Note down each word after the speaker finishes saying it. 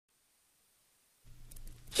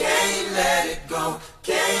go,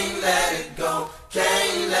 can't let it go,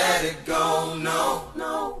 can't let it go, no,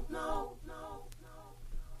 no, no.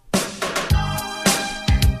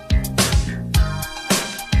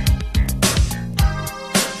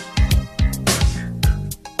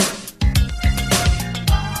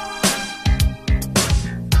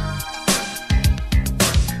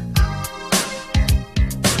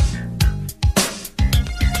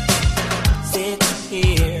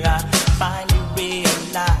 Here I finally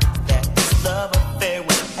realize that this love affair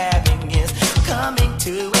we're having is coming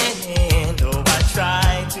to an end. Oh, I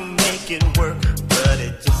try to make it work, but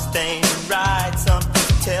it just ain't right.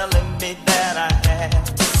 Something's telling me that I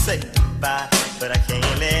have to say goodbye, but I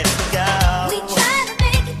can't let it go. We tried to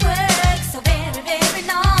make it work so very, very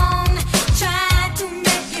long. Tried to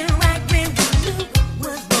make it right when we knew it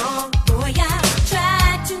was wrong. Boy, I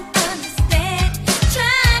tried to understand,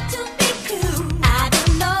 tried to be cool. I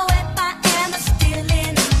don't know if I am still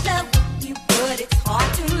in love with you, but it's hard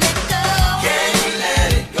to let go. Can't let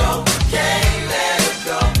it go, can't let it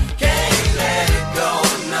go, can't let it go,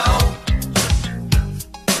 no.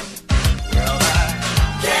 Well, I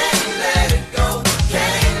can't let it go,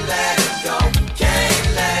 can't let it go, can't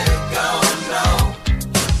let it go, no.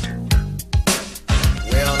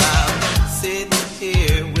 Well, I'm sitting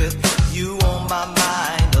here with you on my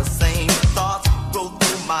mind. The same thoughts go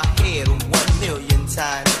through my head 1,000,000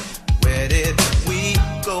 times. Where did we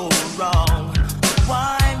go wrong?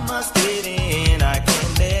 Why must it end? I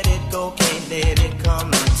can't let it go, can't let it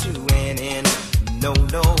come to an end. No,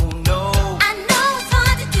 no,